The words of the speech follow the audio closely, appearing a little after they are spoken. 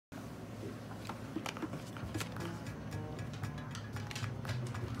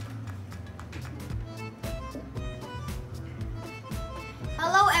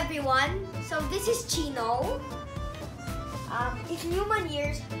everyone, so this is Cheeno. In human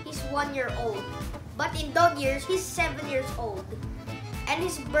years, he's 1 year old. But in dog years, he's 7 years old. And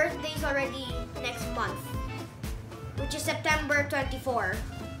his birthday is already next month, which is September 24.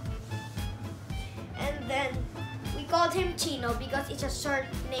 And then we called him Cheeno because it's a short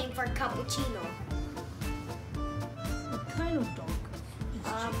name for Capucchino. What kind of dog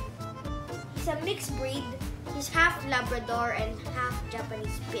is He's a mixed breed. He's half Labrador and half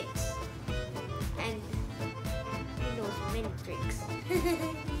Japanese Spitz. And he knows many tricks.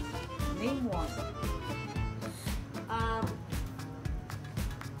 Name one.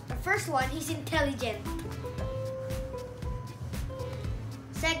 The first one, he's intelligent.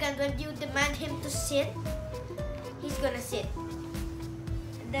 Second, when you demand him to sit, he's gonna sit.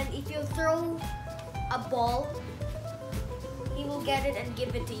 And then if you throw a ball, he will get it and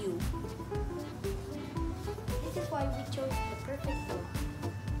give it to you. This is why we chose the perfect dog.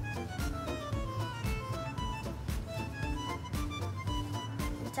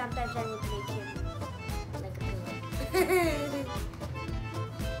 And sometimes I would make him like a pillow.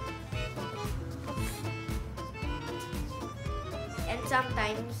 And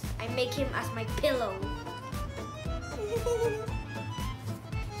sometimes I make him as my pillow.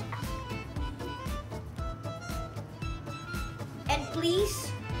 And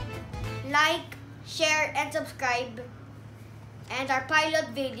please like, share, and subscribe. And our pilot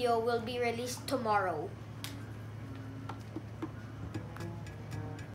video will be released tomorrow.